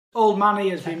Old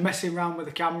Manny has been messing around with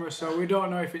the camera, so we don't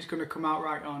know if it's going to come out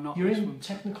right or not. You're in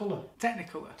Technicolor.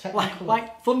 Technicolor. Technicolor.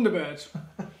 Like Thunderbirds.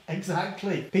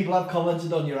 Exactly. People have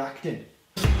commented on your acting.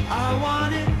 I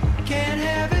want it, can't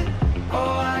have it.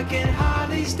 Oh, I can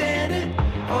hardly stand it.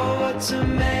 Oh, what's a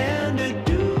man to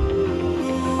do?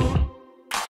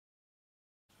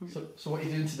 So what are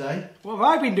you doing today? What have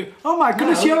I been doing? Oh my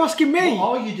goodness, you're asking me!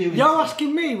 What are you doing You're today?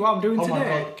 asking me what I'm doing today? Oh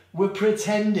my God. We're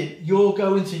pretending you're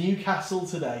going to Newcastle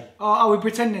today. Oh, are we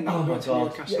pretending that Oh we're my going to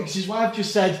God. Newcastle? Yeah, because I've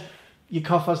just said your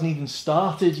cough hasn't even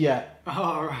started yet.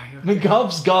 Oh, right. Okay. My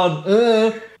cough's gone.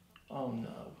 Oh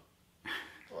no.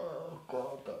 Oh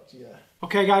God, that's, yeah.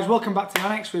 Okay guys, welcome back to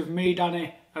Annex with me,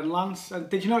 Danny and Lance. And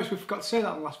did you notice we forgot to say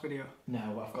that in the last video?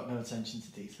 No, I've got no attention to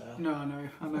detail. No, I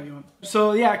know you won't.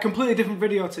 So yeah, a completely different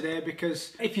video today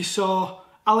because if you saw,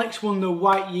 Alex won the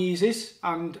white Yeezys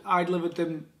and I delivered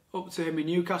them up to him in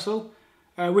Newcastle.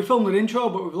 We filmed an intro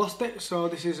but we've lost it, so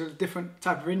this is a different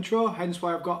type of intro, hence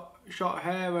why I've got short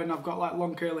hair and I've got like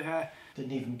long curly hair.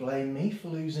 Didn't even blame me for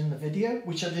losing the video,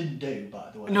 which I didn't do,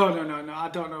 by the way. No, I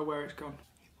don't know where it's gone.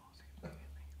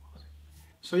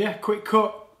 So yeah, quick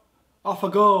cut, off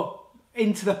I go,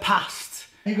 into the past.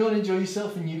 You go and enjoy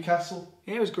yourself in Newcastle.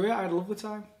 Yeah, it was great, I had a lovely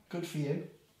time. Good for you.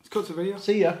 Let's cut to the video.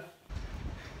 See ya.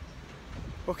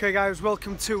 Okay guys,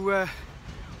 welcome to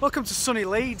sunny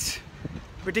Leeds.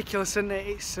 Ridiculous, isn't it?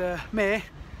 It's May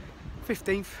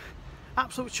 15th,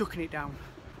 absolutely chucking it down.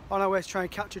 On our way to try and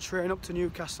catch a train up to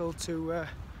Newcastle to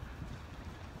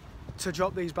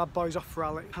drop these bad boys off for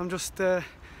Alex. I'm just sad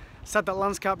that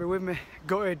Lance can't be with me,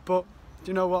 gutted, but do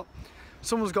you know what?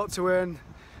 Someone's got to earn,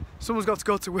 someone's got to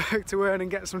go to work to earn and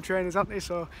get some trainers, haven't they?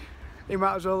 So he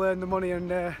might as well earn the money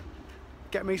and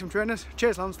get me some trainers.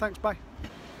 Cheers Lance, thanks, bye.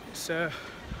 It's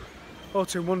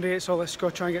O2 Monday, so let's go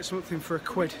try and get something for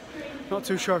 £1. Not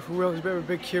too sure if we will, there's a bit of a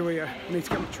big queue here. I need to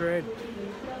get my train.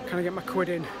 Can I get my £1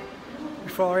 in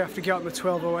before I have to get on the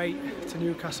 12:08 to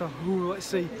Newcastle? Ooh, let's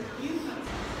see.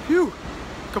 Phew!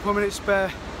 Couple of minutes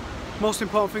spare. Most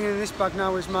important thing in this bag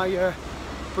now is my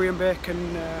brie and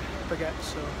bacon baguette,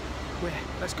 so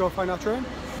let's go find our train.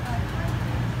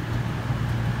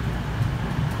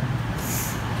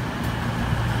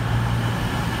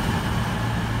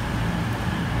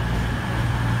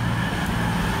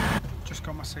 Just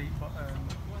got my seat, but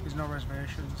there's no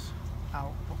reservations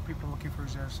out, but people are looking for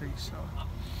reserved seats, so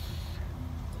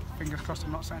fingers crossed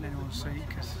I'm not sat in anyone's seat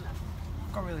because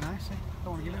I've got a really nice seat,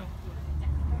 don't want to give it up.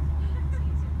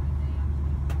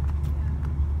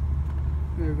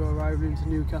 There we go, arriving into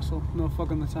Newcastle. No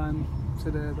fog on the time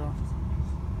today though.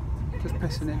 Just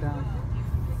pissing it down.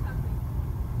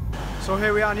 So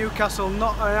here we are, Newcastle.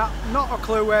 Not a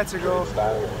clue where to go.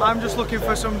 I'm just looking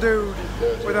for some dude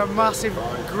with a massive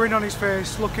grin on his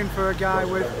face, looking for a guy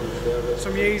with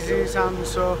some Yeezys in his hand.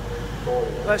 So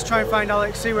let's try and find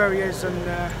Alex, see where he is, and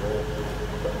right,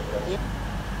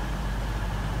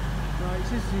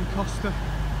 this is in Costa.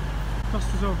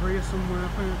 Costa's over here somewhere, I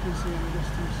think I can see in the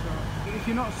distance, so if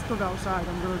you're not stood outside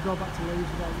I'm going to go back to Leeds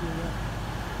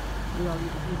without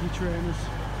your trainers.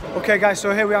 Okay guys,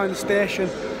 so here we are in the station.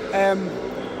 I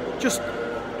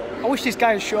wish this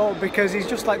guy had showed up because he's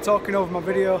just like talking over my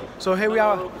video. So here we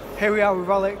are with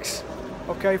Alex.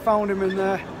 Okay, found him in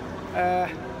there.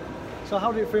 So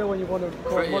how did it feel when you won?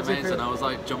 Pretty amazing. I was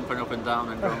like jumping up and down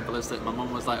and going ballistic. My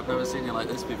mum was like, I've never seen you like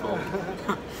this before.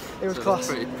 It was so class.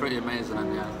 It was pretty amazing,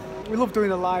 and yeah. We love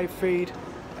doing a live feed,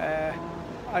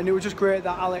 and it was just great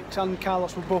that Alex and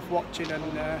Carlos were both watching,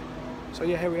 and so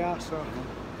yeah, here we are. So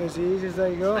here's the Yeezys, there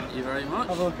you go. Thank you very much.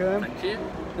 Have a look at them. Thank you.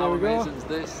 There How we go. amazing is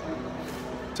this?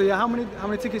 So yeah, how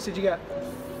many tickets did you get?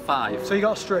 5. So you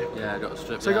got a strip? Yeah, I got a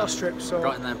strip. So you got a strip, so...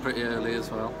 Got in there pretty early as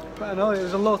well. I know, it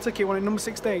was a low ticket one in number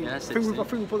 16. Yeah, 16. I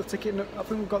think we put the ticket in, I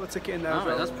think we've got the ticket in there as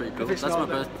well. That's pretty cool. That's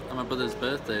my brother's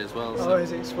birthday as well. Oh, So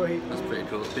is it? Sweet. that's pretty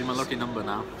cool. It's been my lucky number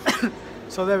now.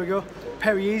 So there we go.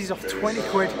 Pair of Yeezys off £20.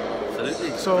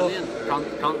 Absolutely. So,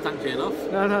 brilliant. Can't thank you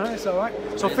enough. No, it's alright.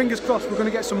 So fingers crossed we're going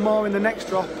to get some more in the next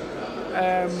drop.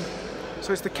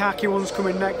 So it's the khaki ones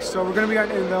coming next, so we're going to be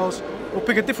getting those. We'll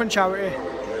pick a different charity.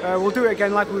 We'll do it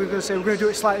again like we were going to say. We're going to do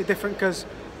it slightly different because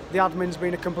the admin's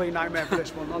been a complete nightmare for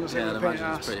this one. Honestly, Yeah, the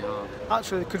imagine it's pretty hard.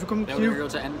 Actually, could we come Yeah, to we're going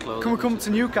to End Can we come to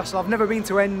Newcastle? I've never been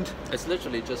to End. It's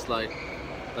literally just like,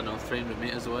 I don't know, 300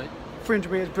 metres away.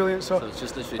 300 metres, brilliant. So it's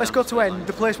just literally let's down go to to the end, line.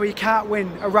 the place where you can't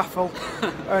win a raffle.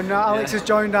 And Alex has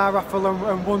joined our raffle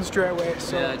and won straight away.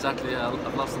 So. Yeah, exactly. Yeah,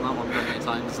 I've lost on that one many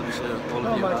times. I'm sure all of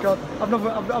Oh you my have.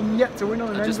 God, I'm yet to win on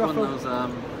an I end just won raffle.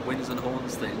 those wins and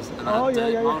horns things, and Oh, I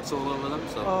had yeah. marks all over them.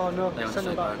 So Oh no, they went send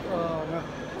them straight back. back. Oh no.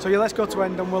 So yeah, let's go to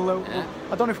end and we'll Yeah.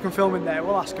 I don't know if we can film in there.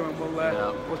 We'll ask him and we'll try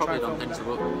Probably and don't film think in so,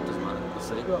 there. but it doesn't matter. We'll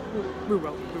see. Well, we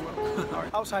will. All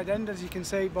right. Outside end, as you can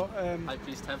see, but High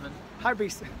Beast Heaven. Hype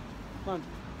Beast, man,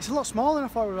 it's a lot smaller than I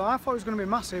thought it was. I thought it was going to be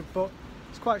massive, but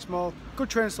it's quite small. Good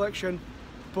train selection,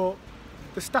 but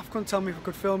the staff couldn't tell me if we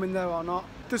could film in there or not.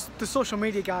 The social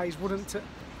media guys wouldn't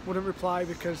reply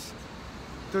because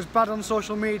they're as bad on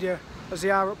social media as they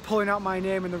are at pulling out my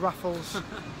name in the raffles.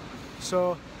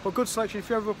 So, but good selection. If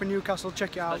you're ever up in Newcastle,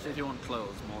 check it out. Especially if you want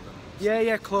clothes more than.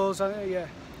 Yeah, clothes, yeah.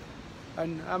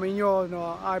 And I mean, you all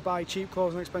know I buy cheap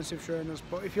clothes and expensive trainers,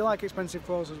 but if you like expensive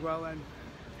clothes as well, then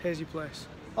here's your place.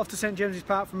 Off to St James's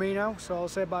Park for me now, so I'll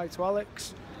say bye to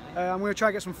Alex. I'm going to try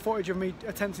and get some footage of me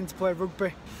attempting to play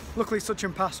rugby. Luckily it's touch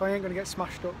and pass, so I ain't going to get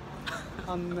smashed up.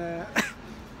 And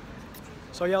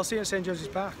so yeah, I'll see you at St James's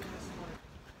Park.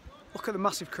 Look at the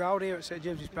massive crowd here at St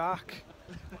James's Park.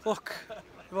 Look,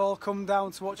 they've all come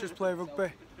down to watch us play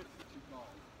rugby.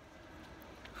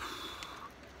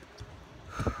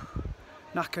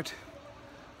 Knackered.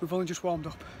 We've only just warmed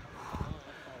up.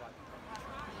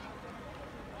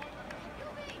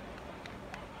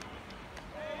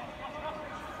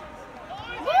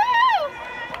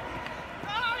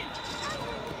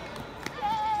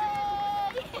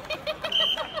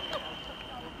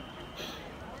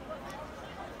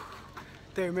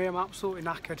 Dear me, I'm absolutely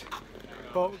knackered.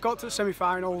 But got to the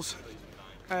semi-finals,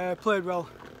 played well.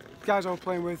 The guys I was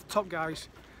playing with, top guys.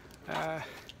 But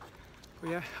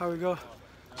yeah, how we go.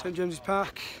 St James's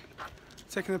Park,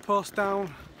 taking the post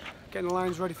down, getting the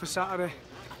lines ready for Saturday.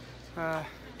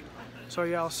 So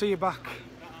yeah, I'll see you back.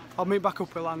 I'll meet back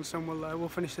up with Lance and we'll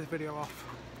finish this video off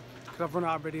because I've run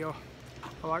out of video.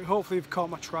 Alright, hopefully you've caught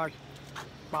my try.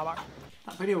 Bye bye.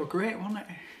 That video was great, wasn't it?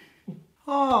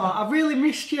 Oh, I really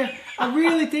missed you. I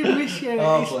really did miss you.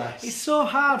 Oh, bless. It's so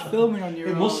hard filming on your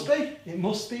own. It must be. It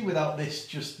must be without this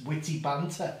just witty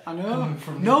banter. I know. Coming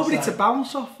from Nobody the to side.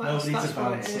 bounce off. That's Nobody to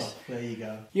what bounce it is. off. There you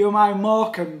go. You're my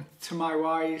Morecambe to my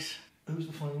Wise. Who's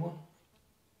the funny one?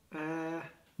 Uh,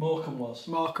 Morecambe was.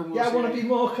 Morecambe was. Yeah, I want to be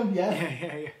Morecambe, yeah.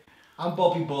 Yeah. I'm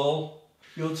Bobby Ball.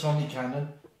 You're Tommy Cannon.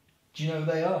 Do you know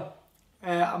who they are?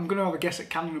 I'm going to have a guess at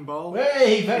Cannon and Ball.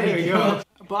 Hey, very There we good. go.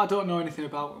 But I don't know anything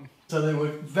about them. So they were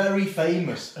very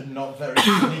famous and not very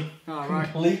funny. Oh, right.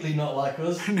 Completely not like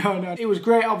us. No. It was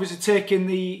great, obviously, taking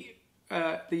the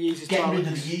Yeezys. Getting rid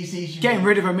of the Yeezys. Getting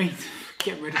rid of them,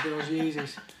 getting rid of those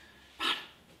Yeezys.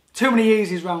 Too many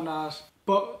Yeezys round ours.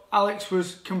 But Alex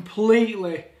was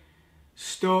completely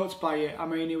stoked by it. I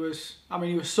mean, he was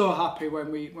so happy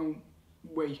when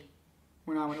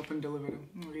I went up and delivered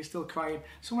them. He's still crying.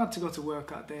 Someone had to go to work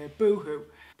that day. Boo-hoo.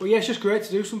 But yeah, it's just great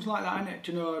to do something like that, isn't it?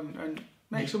 Do you know, and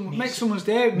make someone's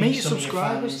day. Meet your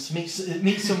subscribers. Meet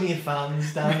some of your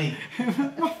fans, Danny.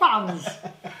 My fans.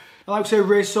 I like to say,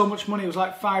 raised so much money. It was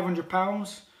like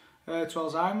 £500 to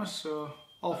Alzheimer's. So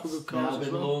all for good cause Now as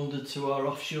been well. laundered to our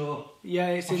offshore. Yeah,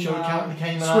 it's offshore in account in the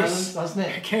Cayman Swiss. Islands, hasn't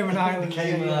it? Cayman Islands. The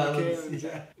Cayman yeah, Islands. Caymans,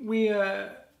 Yeah. We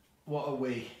What are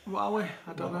we? what are we?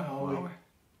 I don't know. What are we?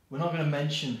 We're not going to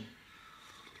mention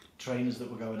trainers that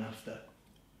we're going after.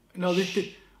 No,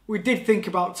 we did think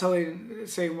about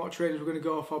saying what trainers we're going to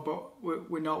go for, but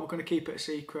we're not. We're going to keep it a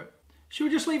secret. Should we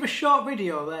just leave a short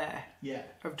video there? Yeah.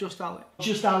 Of just Alex?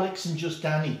 Just Alex and just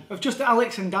Danny. Of just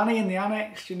Alex and Danny in the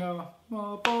annex, you know.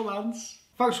 Oh, ball lads.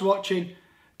 Thanks for watching.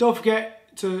 Don't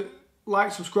forget to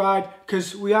like, subscribe,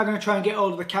 because we are going to try and get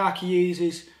hold of the khaki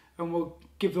Yeezys and we'll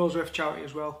give those away for charity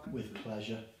as well. With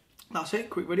pleasure. That's it.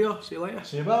 Quick video. See you later.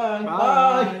 See you, bye. Bye.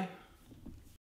 Bye.